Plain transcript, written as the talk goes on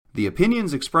The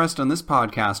opinions expressed on this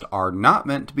podcast are not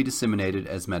meant to be disseminated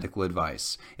as medical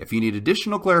advice. If you need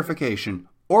additional clarification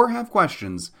or have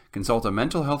questions, consult a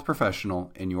mental health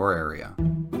professional in your area.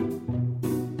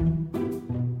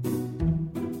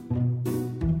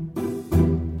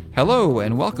 Hello,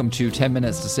 and welcome to 10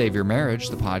 Minutes to Save Your Marriage,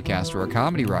 the podcast where a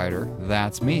comedy writer,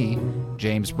 that's me,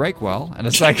 James Breakwell, and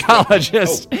a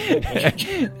psychologist,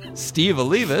 Steve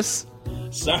Olivas.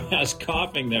 Sorry, I was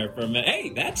coughing there for a minute. Hey,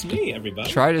 that's me, everybody.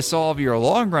 Try to solve your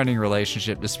long-running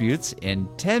relationship disputes in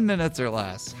 10 minutes or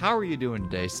less. How are you doing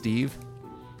today, Steve?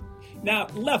 Now,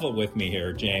 level with me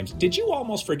here, James. Did you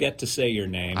almost forget to say your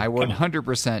name? I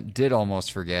 100% did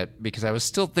almost forget because I was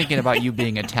still thinking about you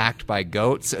being attacked by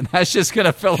goats, and that's just going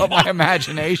to fill up my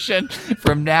imagination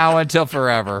from now until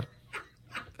forever.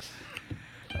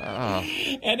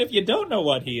 And if you don't know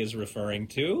what he is referring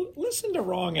to, listen to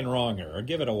Wrong and Wronger or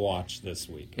give it a watch this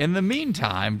week. In the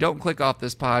meantime, don't click off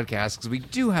this podcast because we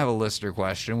do have a listener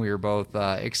question we were both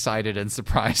excited and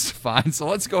surprised to find, so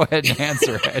let's go ahead and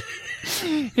answer it.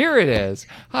 Here it is.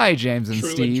 Hi, James and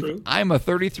Steve. I'm a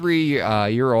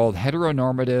 33-year-old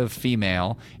heteronormative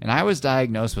female, and I was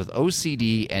diagnosed with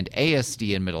OCD and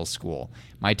ASD in middle school.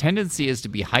 My tendency is to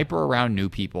be hyper around new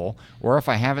people, or if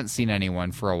I haven't seen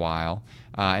anyone for a while,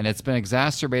 and it's been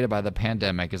exacerbated by the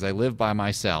pandemic as I live by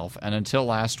myself and until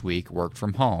last week worked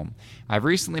from home. I've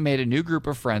recently made a new group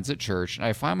of friends at church, and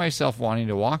I find myself wanting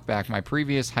to walk back my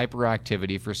previous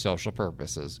hyperactivity for social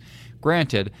purposes.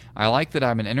 Granted, I like that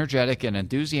I'm an energetic and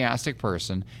enthusiastic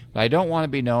person, but I don't want to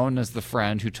be known as the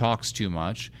friend who talks too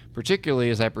much, particularly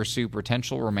as I pursue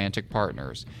potential romantic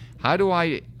partners. How do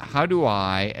I,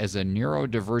 as a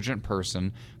neurodivergent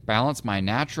person, balance my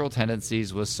natural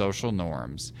tendencies with social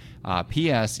norms?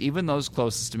 P.S. Even those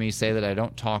closest to me say that I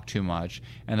don't talk too much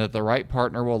and that the right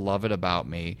partner will love it about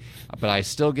me, but I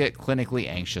still get clinically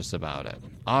anxious about it.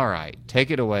 All right,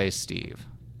 take it away, Steve.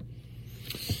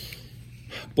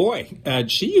 Boy,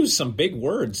 she used some big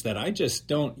words that I just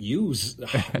don't use.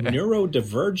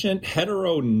 Neurodivergent,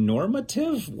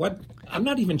 heteronormative? What? I'm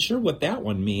not even sure what that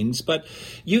one means. But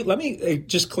let me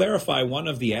just clarify one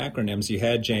of the acronyms you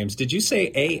had, James. Did you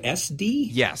say ASD?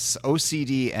 Yes,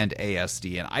 OCD and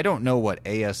ASD. And I don't know what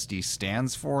ASD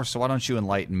stands for, so why don't you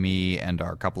enlighten me and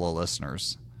our couple of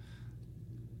listeners?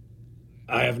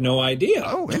 I have no idea.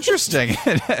 Oh, interesting.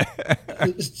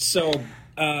 So...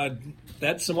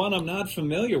 that's the one I'm not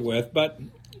familiar with, but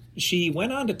she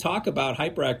went on to talk about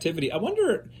hyperactivity. I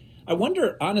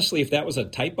wonder, honestly, if that was a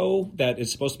typo, that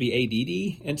it's supposed to be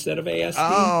ADD instead of ASD.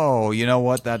 Oh, you know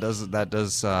what? That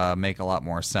does make a lot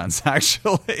more sense,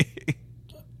 actually.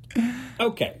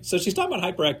 Okay, so she's talking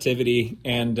about hyperactivity,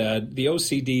 and the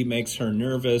OCD makes her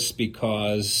nervous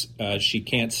because she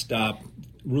can't stop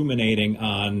ruminating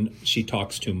on she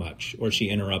talks too much or she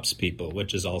interrupts people,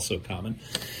 which is also common.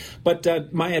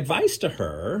 But my advice to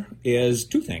her is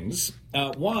two things.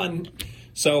 One,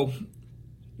 so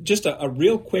just a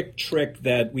real quick trick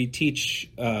that we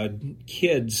teach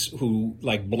kids who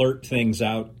like blurt things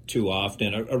out too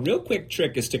often. A real quick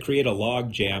trick is to create a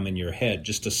log jam in your head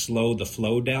just to slow the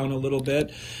flow down a little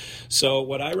bit. So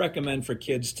what I recommend for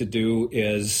kids to do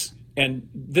is, and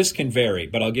this can vary,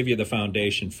 but I'll give you the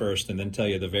foundation first and then tell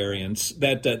you the variants,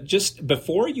 that just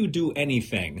before you do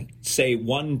anything, say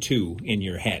 1, 2 in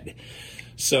your head.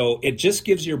 So it just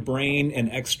gives your brain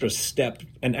an extra step,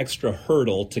 an extra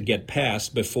hurdle to get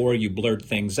past before you blurt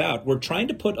things out. We're trying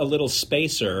to put a little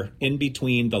spacer in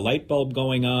between the light bulb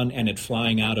going on and it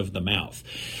flying out of the mouth.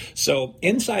 So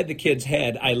inside the kid's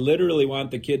head, I literally want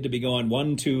the kid to be going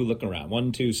 1, 2, look around,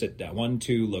 1, 2, sit down, 1,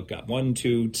 2, look up, 1,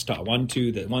 2, stop, 1,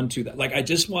 2, that 1, 2, that. Like I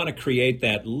just want to create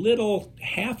that little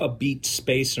half a beat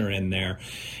spacer in there.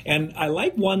 And I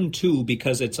like 1, 2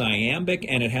 because it's iambic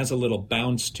and it has a little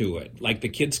bounce to it. Like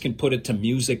the kids can put it to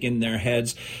music in their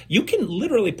heads. You can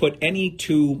literally put any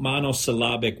 2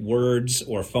 monosyllabic words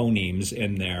or phonemes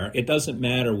in there. It doesn't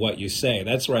matter what you say.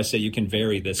 That's where I say you can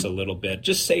vary this a little bit.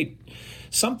 Just say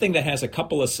something that has a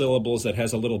couple of syllables that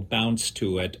has a little bounce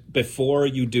to it before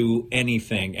you do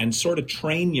anything, and sort of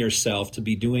train yourself to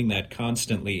be doing that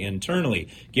constantly internally.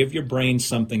 Give your brain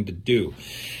something to do.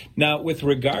 Now, with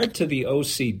regard to the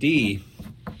OCD,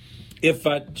 if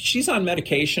she's on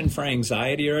medication for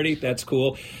anxiety already, that's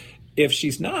cool. If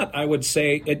she's not, I would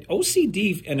say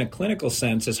OCD in a clinical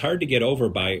sense is hard to get over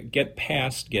by get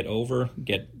past, get over,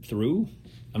 get through.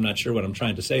 I'm not sure what I'm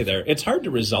trying to say there. It's hard to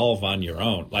resolve on your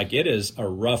own. Like it is a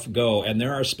rough go. And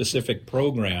there are specific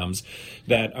programs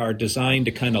that are designed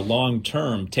to kind of long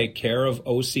term take care of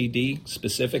OCD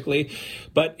specifically.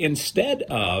 But instead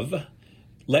of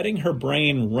letting her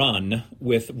brain run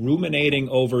with ruminating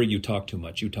over, you talk too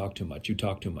much, you talk too much, you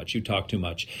talk too much, you talk too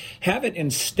much. Have it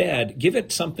instead, give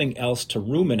it something else to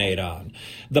ruminate on.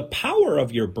 The power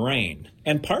of your brain,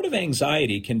 and part of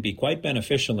anxiety can be quite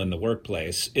beneficial in the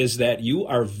workplace, is that you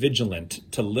are vigilant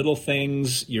to little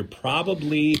things. You're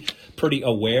probably pretty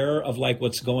aware of like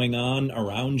what's going on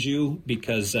around you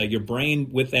because your brain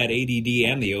with that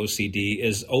ADD and the OCD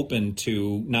is open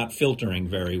to not filtering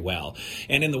very well.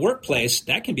 And in the workplace,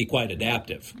 that can be quite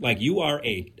adaptive. Like you are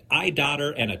a I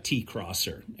dotter and a T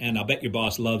crosser, and I'll bet your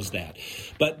boss loves that.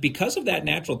 But because of that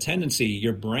natural tendency,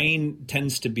 your brain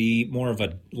tends to be more of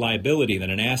a liability than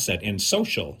an asset in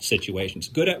social situations.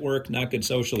 Good at work, not good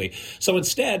socially. So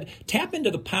instead, tap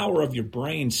into the power of your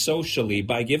brain socially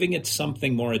by giving it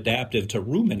something more adaptive to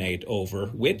ruminate over,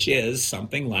 which is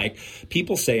something like,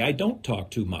 people say I don't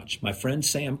talk too much. My friends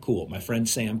say I'm cool. My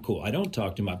friends say I'm cool. I don't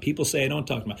talk too much. People say I don't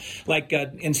talk too much. Like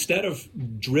instead of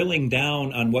drilling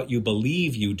down on what you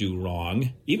believe you do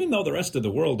wrong, even though the rest of the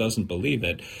world doesn't believe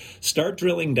it, start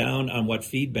drilling down on what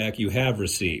feedback you have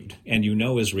received and you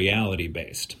know is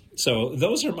reality-based. So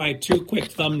those are my two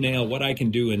quick thumbnail what I can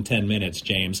do in 10 minutes,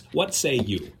 James. What say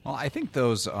you? Well, I think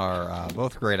those are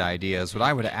both great ideas. What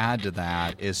I would add to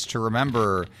that is to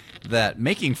remember that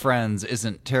making friends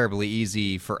isn't terribly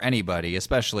easy for anybody,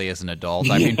 especially as an adult.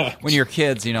 I mean, when you're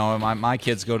kids, you know, my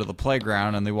kids go to the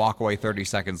playground and they walk away 30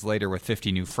 seconds later with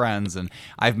 50 new friends, and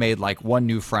I've made like one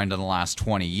new friend in the last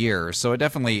 20 years. So they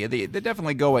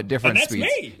definitely go at different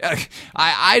speeds. That's me.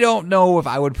 I don't know if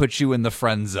I would put you in the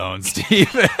friend zone,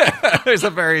 Steve. There's a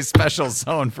very special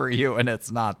zone for you, and it's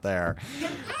not there.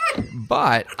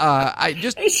 But I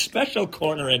just a special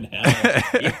corner in hell.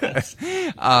 Yes.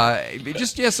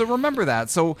 So remember that.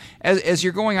 So as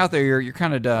you're going out there, you're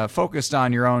kind of focused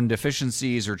on your own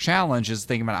deficiencies or challenges,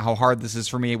 thinking about how hard this is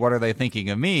for me. What are they thinking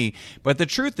of me? But the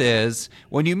truth is,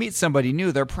 when you meet somebody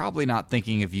new, they're probably not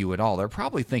thinking of you at all. They're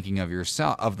probably thinking of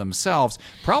themselves.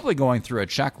 Probably going through a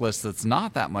checklist that's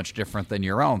not that much different than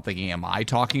your own. Thinking, am I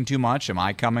talking too much? Am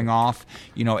I coming off,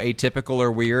 atypical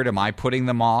or weird? Am I putting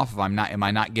them off? Am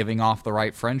I not giving off the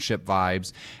right friendship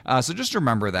vibes? So just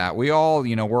remember that we all,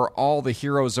 we're all the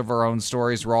heroes of our own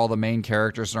stories. We're all the main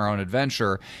characters in our own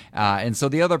adventure, and so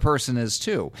the other person is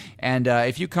too. And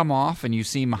if you come off and you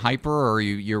seem hyper or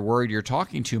you're worried you're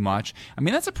talking too much, I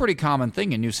mean, that's a pretty common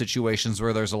thing in new situations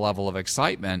where there's a level of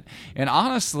excitement. And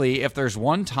honestly, if there's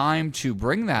one time to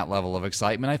bring that level of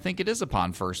excitement, I think it is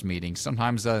upon first meeting.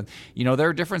 Sometimes, there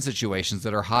are different situations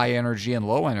that are high energy and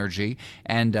low energy,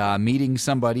 and meeting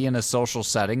somebody in a social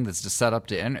setting that's just set up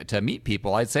to meet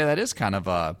people, I'd say that is kind of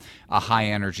a high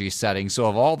energy setting. So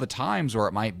of all the times where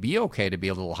it might be okay to be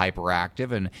a little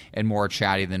hyperactive and more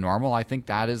chatty than normal, I think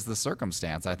that is the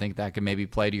circumstance. I think that can maybe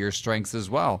play to your strengths as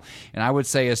well. And I would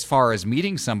say, as far as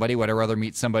meeting somebody, would I rather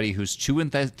meet somebody who's too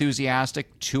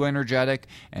enthusiastic, too energetic,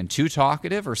 and too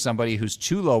talkative, or somebody who's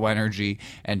too low energy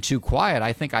and too quiet?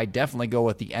 I think I definitely go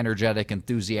with the energetic,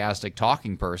 enthusiastic,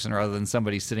 talking person rather than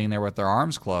somebody sitting there with their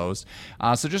arms closed.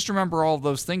 So just remember all of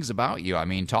those things about you. I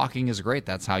mean, talking is great.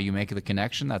 That's how you make the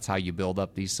connection. That's how you build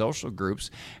up these social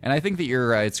groups. And I think that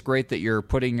it's great that you're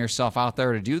putting yourself out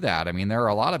there to do that. I mean, there are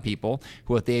a lot of people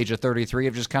who at the age of 33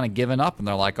 have just kind of given up, and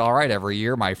they're like, all right, every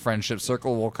year my friendship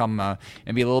circle will come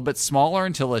and be a little bit smaller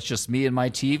until it's just me and my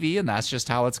TV, and that's just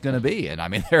how it's going to be. And I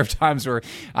mean, there are times where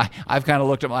I've kind of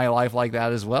looked at my life like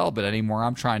that as well, but anymore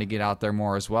I'm trying to get out there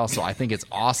more as well. So I think it's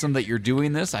awesome that you're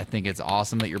doing this. I think it's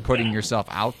awesome that you're putting yourself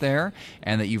out there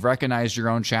and that you've recognized your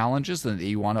own challenges and that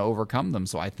you want to overcome them.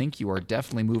 So I think you are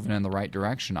definitely moving in the right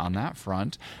direction on that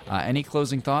front. Any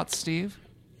closing thoughts, Steve?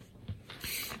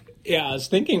 Yeah, I was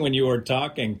thinking when you were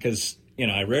talking, because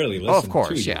I rarely listen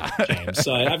to you, James.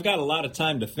 So I've got a lot of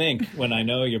time to think when I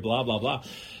know you're blah, blah, blah.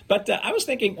 But I was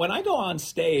thinking, when I go on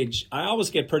stage, I always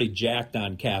get pretty jacked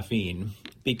on caffeine,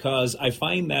 because I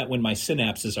find that when my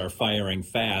synapses are firing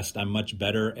fast, I'm much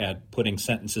better at putting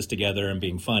sentences together and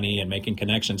being funny and making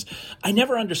connections. I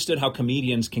never understood how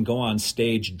comedians can go on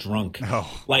stage drunk.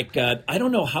 Oh. Like, I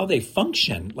don't know how they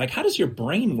function. Like, how does your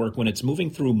brain work when it's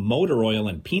moving through motor oil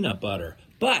and peanut butter?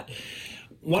 But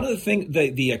one of the things,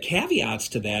 the caveats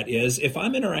to that is, if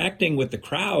I'm interacting with the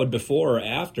crowd before or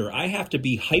after, I have to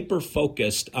be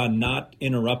hyper-focused on not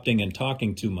interrupting and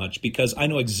talking too much, because I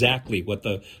know exactly what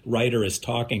the writer is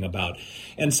talking about.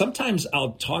 And sometimes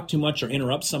I'll talk too much or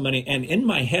interrupt somebody, and in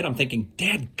my head I'm thinking,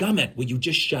 dadgummit, will you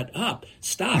just shut up?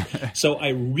 Stop. So I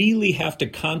really have to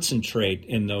concentrate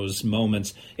in those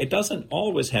moments. It doesn't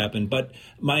always happen, but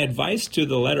my advice to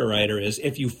the letter writer is,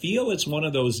 if you feel it's one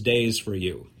of those days for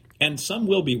you, and some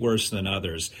will be worse than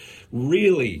others,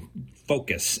 really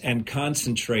focus and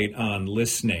concentrate on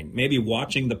listening, maybe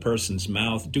watching the person's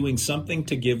mouth, doing something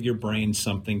to give your brain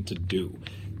something to do.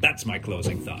 That's my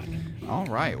closing thought. All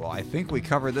right. Well, I think we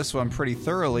covered this one pretty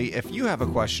thoroughly. If you have a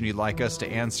question you'd like us to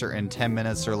answer in 10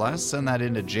 minutes or less, send that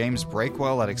in to James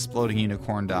Breakwell at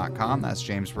explodingunicorn.com. That's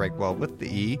James Breakwell with the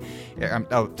E.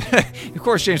 Of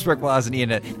course, James Breakwell has an E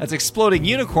in it. That's Exploding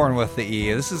Unicorn with the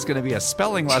E. This is going to be a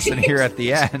spelling lesson here at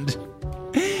the end.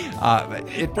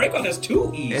 Breakwell has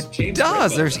 2 E's. It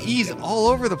does. There's E's all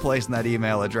over the place in that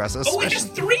email address. It has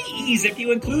 3 E's if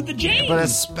you include the James. But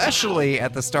especially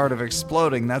at the start of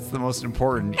Exploding, that's the most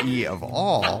important E of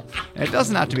all. And it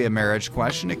doesn't have to be a marriage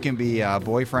question. It can be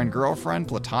boyfriend, girlfriend,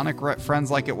 platonic friends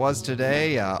like it was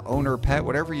today, owner, pet,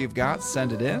 whatever you've got,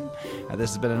 send it in. This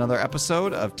has been another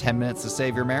episode of 10 Minutes to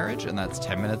Save Your Marriage, and that's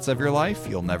 10 minutes of your life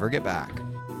you'll never get back.